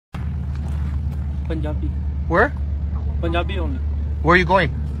Punjabi. Where? Punjabi only. Where are you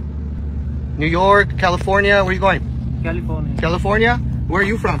going? New York, California. Where are you going? California. California? Where are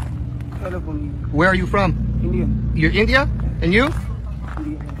you from? California. Where are you from? India. You're India? And you?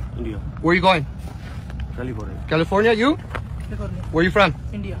 India. Where are you going? California. California? You? California. Where are you from?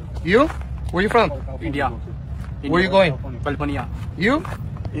 India. You? Where are you from? India. Where are you going? California. You?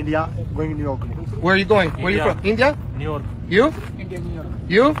 India. Going New York. Where are you going? Where are you from? India? New York. You? India, New York.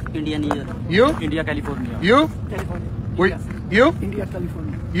 You? India, New York. You? India, California. You? California. Where? You? India,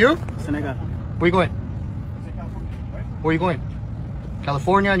 California. You? Senegal. Where are you going? Where are you going?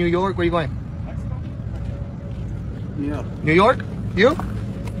 California, New York, where are you going? New York. New York? You?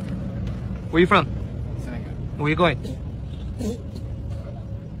 Where are you from? Senegal. Where are you going?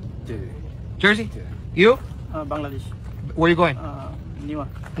 Jersey? You? Bangladesh. Where are you going? New York.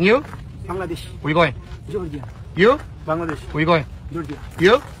 You? Bangladesh. Where are you going? Georgia. You? Bangladesh. Where are you going? Georgia.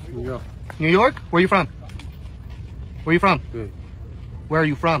 You? New York. New York? Where are you from? Where are you from? Good. Where are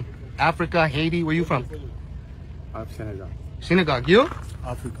you from? Africa, Haiti, where are you from? Senegal. Synagogue. You?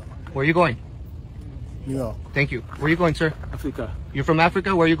 Africa. Where are you going? New York. Thank you. Where are you going, sir? Africa. You're from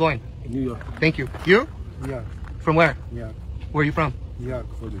Africa? Where are you going? New York. Thank you. You? New York. From where? New York. Where are you from? New York.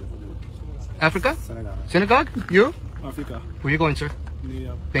 Africa? Senegal. Synagogue? You? Africa. Where are you going, sir? New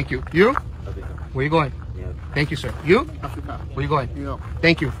York. Thank you. You? Africa. Where are you going? New York. Thank you, sir. You? Africa. Where are you going? New York.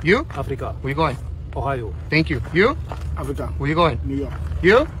 Thank you. You? Africa. Where are you going? Ohio. Thank you. You? Africa. Where are you going? New York.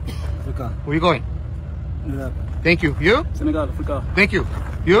 You? Africa. Where are you going? New York. Thank you. You? Senegal. Africa. Thank you.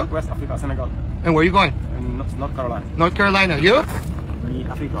 You? West Africa. Senegal. And where are you going? North Carolina. North Carolina. You?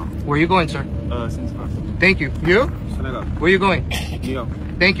 Africa. Where are you going, sir? Since Thank you. You? Senegal. Where are you going? New York.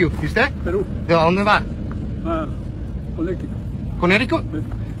 Thank you. ¿Y usted? Perú. ¿De dónde va? Connecticut. ¿Connecticut?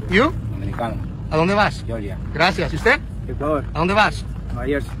 You? Americano. ¿A dónde vas? Georgia. Gracias. ¿Y usted? Ecuador. ¿A dónde vas? Nueva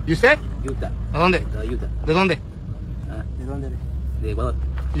Jersey. ¿Y usted? Utah. ¿A dónde? Utah. ¿De dónde? ¿De dónde? De Ecuador.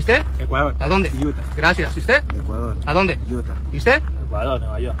 ¿Y usted? Ecuador. ¿A dónde? Utah. Gracias. ¿Y usted? Ecuador. ¿A dónde? Utah. ¿Y usted? Ecuador,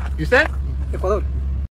 Nueva York. ¿Y usted? Ecuador.